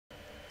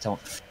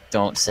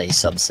Don't say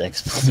sub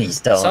 6, please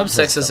don't. Sub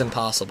 6 is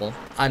impossible.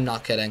 I'm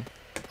not kidding.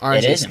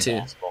 It is RNG2.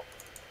 impossible.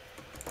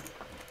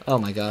 Oh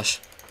my gosh.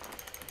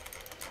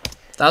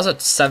 That was a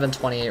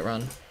 7:28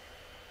 run.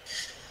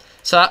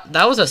 So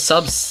that was a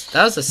sub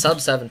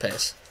 7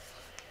 pace.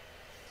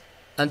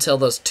 Until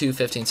those two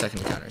 15-second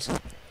encounters.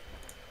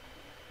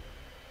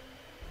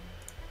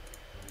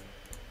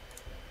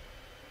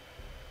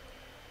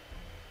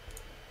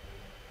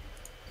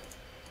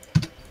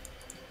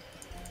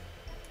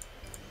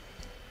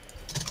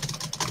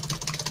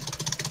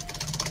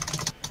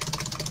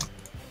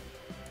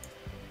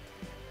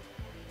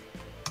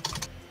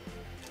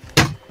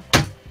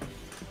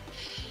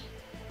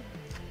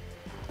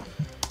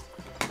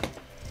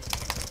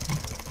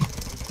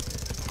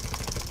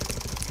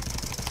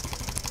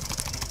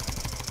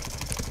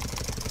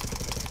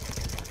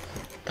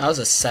 That was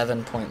a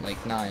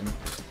 7.9.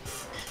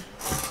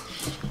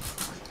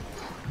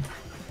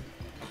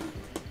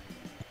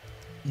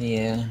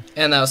 Yeah.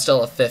 And that was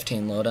still a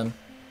 15 load-in.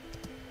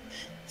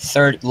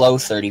 Low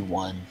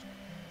 31.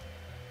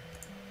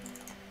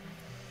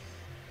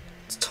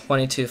 It's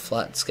 22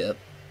 flat skip.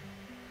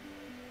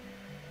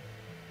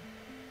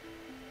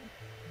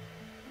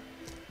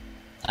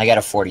 I got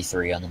a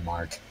 43 on the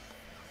mark.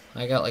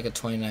 I got like a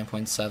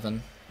 29.7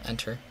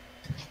 enter.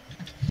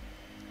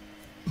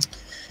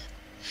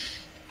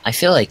 I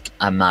feel like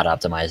I'm not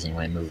optimizing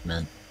my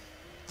movement.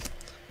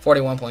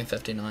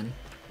 41.59.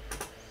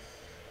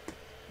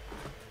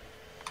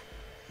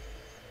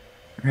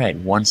 Alright,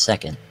 1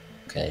 second.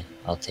 Okay,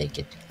 I'll take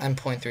it. I'm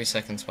 0.3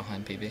 seconds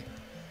behind PB.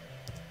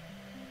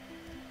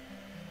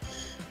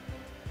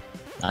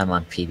 I'm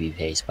on PB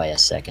pace by a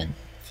second.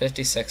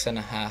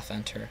 56.5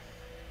 enter.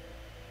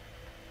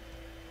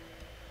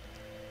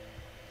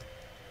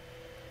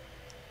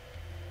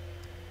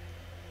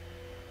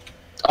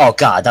 Oh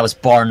god, that was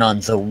bar none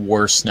the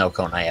worst snow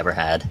cone I ever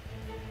had.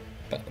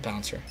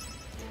 Bouncer.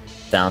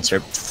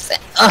 Bouncer.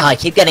 I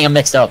keep getting them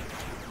mixed up.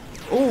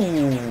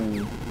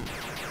 Ooh.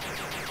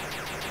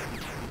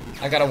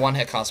 I got a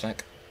one-hit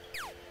cosmic.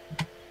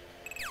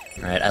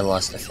 Alright, I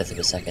lost a fifth of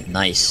a second.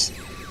 Nice.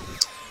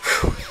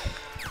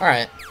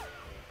 Alright.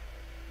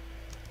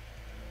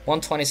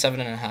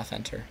 127.5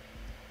 enter.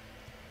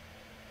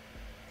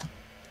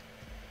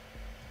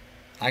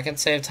 I can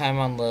save time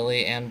on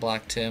Lily and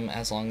Black Tomb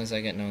as long as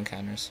I get no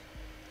encounters.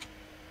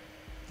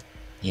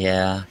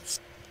 Yeah.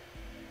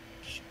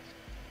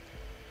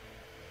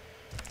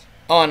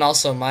 Oh, and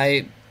also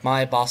my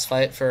boss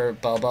fight for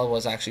Bubba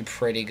was actually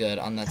pretty good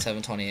on that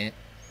 7:28.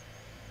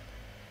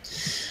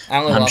 I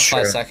only lost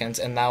 5 seconds,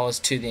 and that was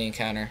to the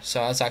encounter,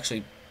 so I was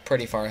actually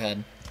pretty far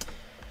ahead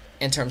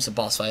in terms of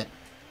boss fight.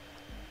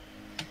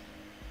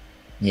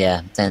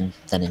 Yeah, then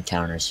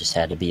encounters just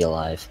had to be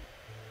alive.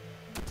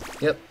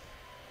 Yep.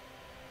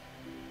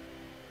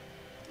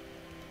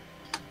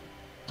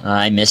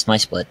 I missed my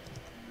split.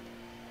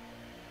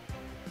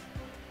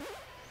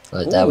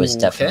 But that was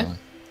definitely... Okay.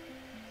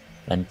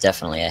 I'm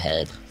definitely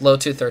ahead. Low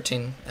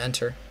 213,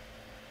 enter.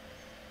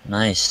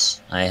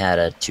 Nice. I had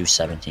a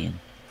 217.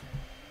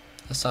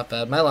 That's not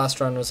bad. My last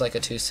run was like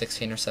a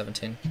 216 or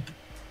 17.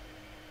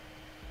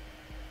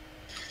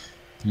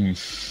 At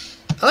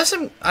least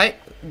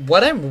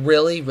what I'm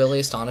really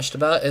astonished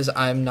about is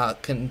I'm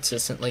not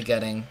consistently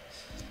getting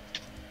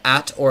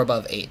at or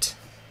above 8.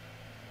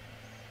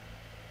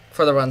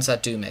 For the runs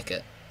that do make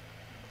it.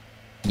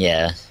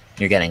 Yeah,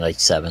 you're getting like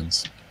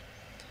 7s.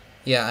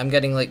 Yeah, I'm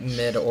getting like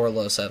mid or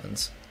low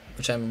 7s,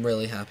 which I'm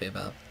really happy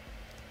about.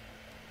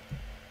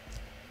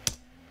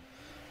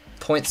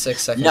 0.6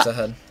 seconds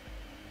ahead.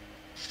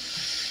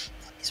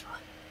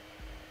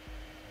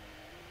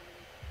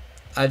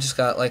 I just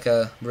got like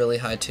a really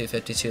high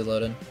 252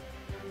 load-in.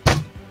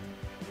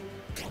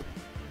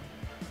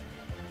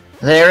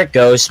 There it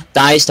goes.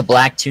 Dies to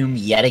Black Tomb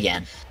yet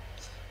again.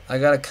 I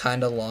got a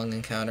kind of long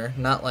encounter.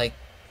 Not like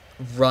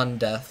run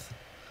death.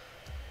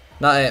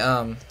 Not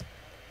a,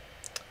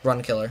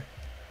 run killer.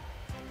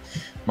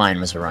 Mine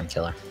was a run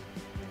killer.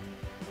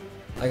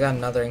 I got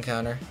another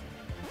encounter.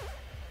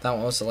 That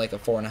one was like a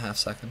 4.5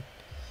 second.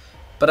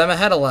 But I'm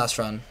ahead of last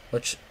run,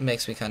 which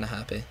makes me kind of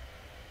happy.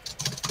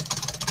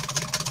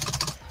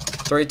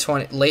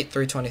 320, late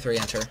 323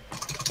 enter.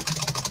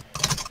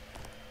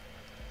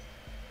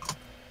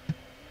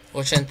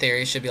 Which in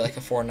theory should be like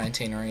a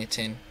 419 or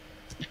 18.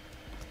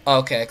 Oh,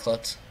 okay, I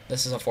clipped.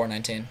 This is a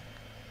 419.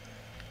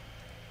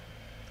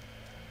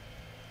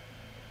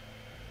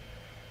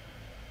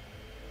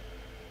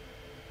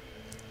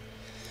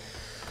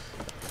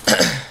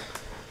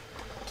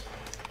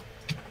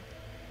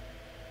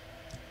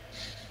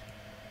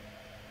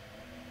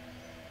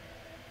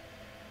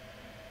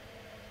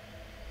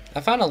 I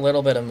found a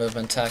little bit of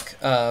movement tech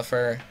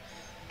for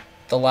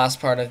the last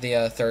part of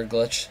the third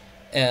glitch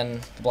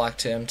in the Black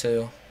Tomb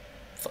to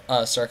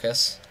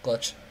Circus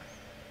glitch.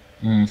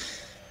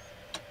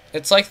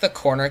 It's like the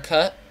corner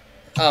cut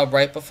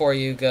right before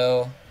you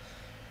go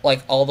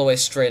like all the way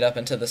straight up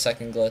into the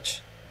second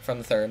glitch from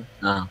the third.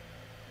 Oh.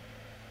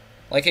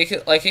 Like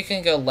you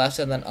can go left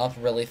and then up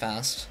really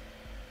fast.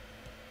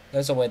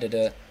 There's a way to do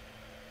it.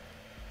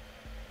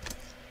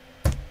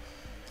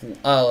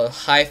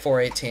 High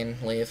 418,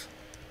 leave.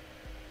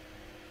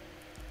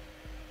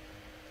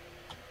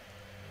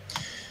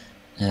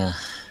 Yeah.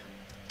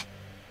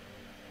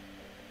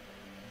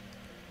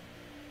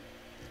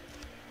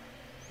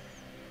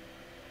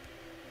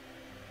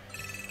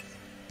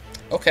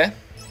 Okay.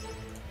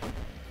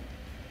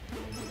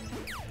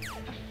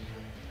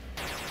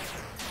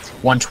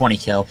 $120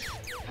 kill.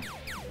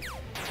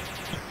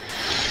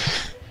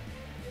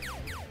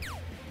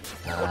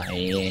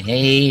 I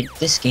hate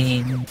this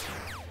game.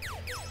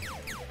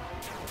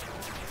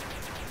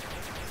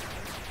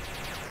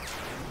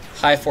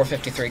 High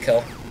 453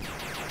 kill.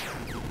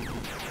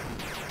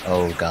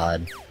 Oh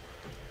god.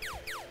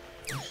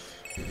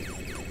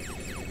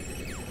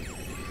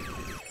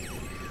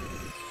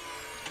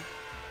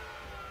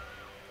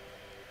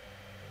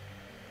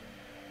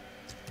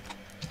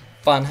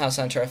 Funhouse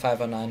enter at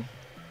 509.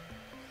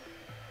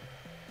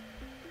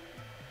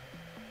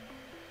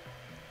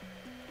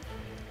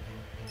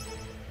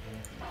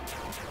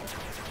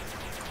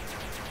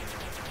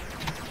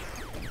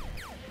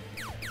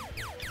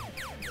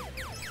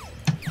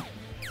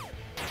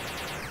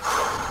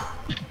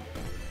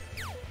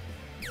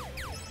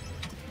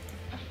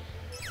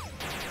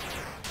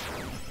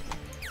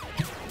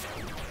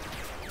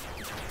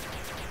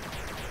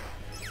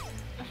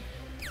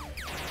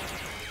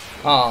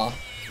 Aw.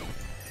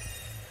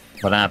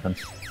 What happened?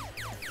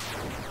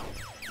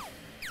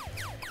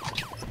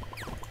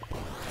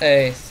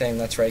 A thing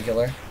that's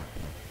regular.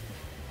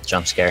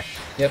 Jump scare.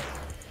 Yep.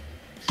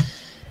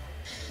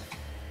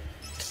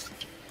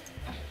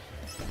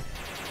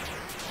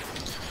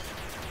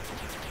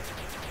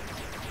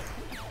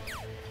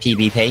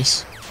 PB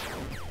pace.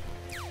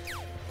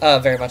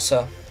 Very much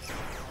so.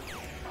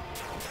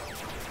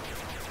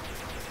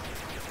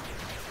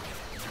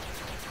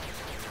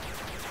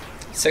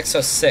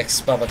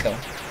 .606 Bubba kill.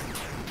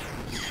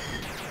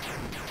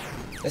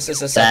 This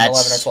is a 7,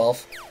 11, or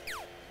 12.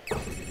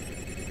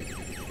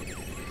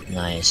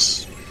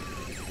 Nice.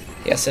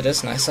 Yes, it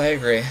is nice. I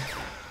agree.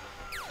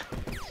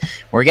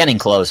 We're getting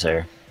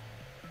closer.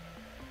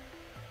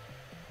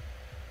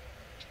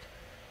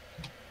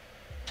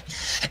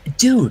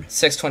 Dude!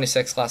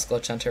 626 last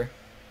glitch enter.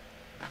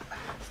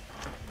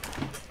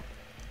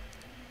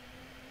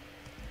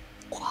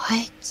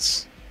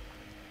 What?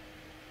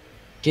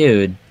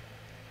 Dude.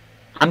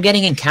 I'm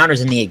getting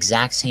encounters in the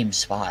exact same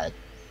spot.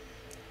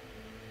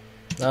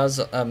 That was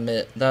a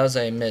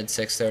mid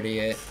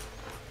 638.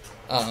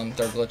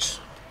 Third glitch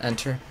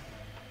enter.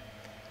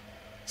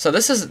 So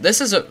this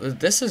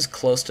is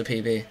close to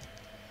PB.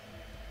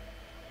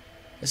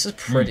 This is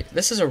pretty.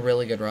 This is a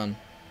really good run.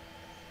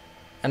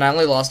 And I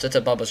only lost it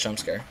to Bubba's jump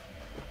scare.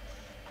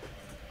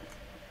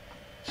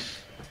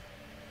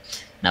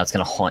 Now it's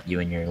gonna haunt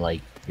you in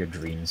your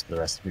dreams for the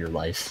rest of your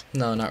life.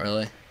 No, not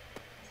really.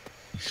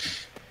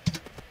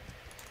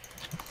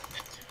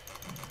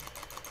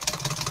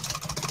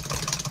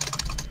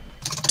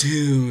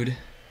 Dude.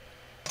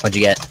 What'd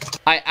you get?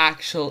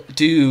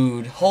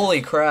 Dude,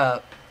 holy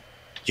crap.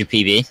 Did you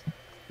PB?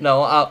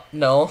 No,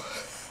 no.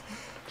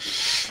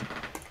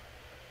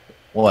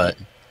 What?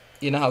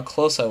 You know how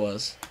close I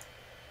was?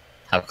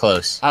 How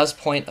close? I was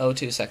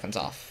 0.02 seconds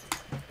off.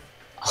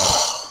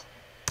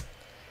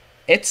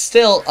 It's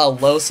still a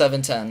low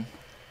 710.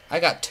 I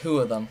got 2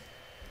 of them.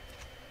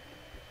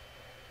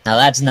 Now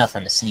that's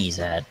nothing to sneeze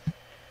at.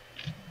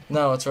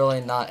 No, it's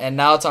really not. And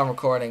now it's on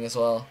recording as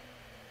well.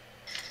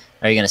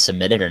 Are you gonna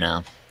submit it or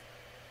no?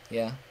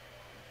 Yeah.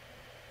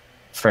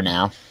 For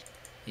now.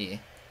 Yeah.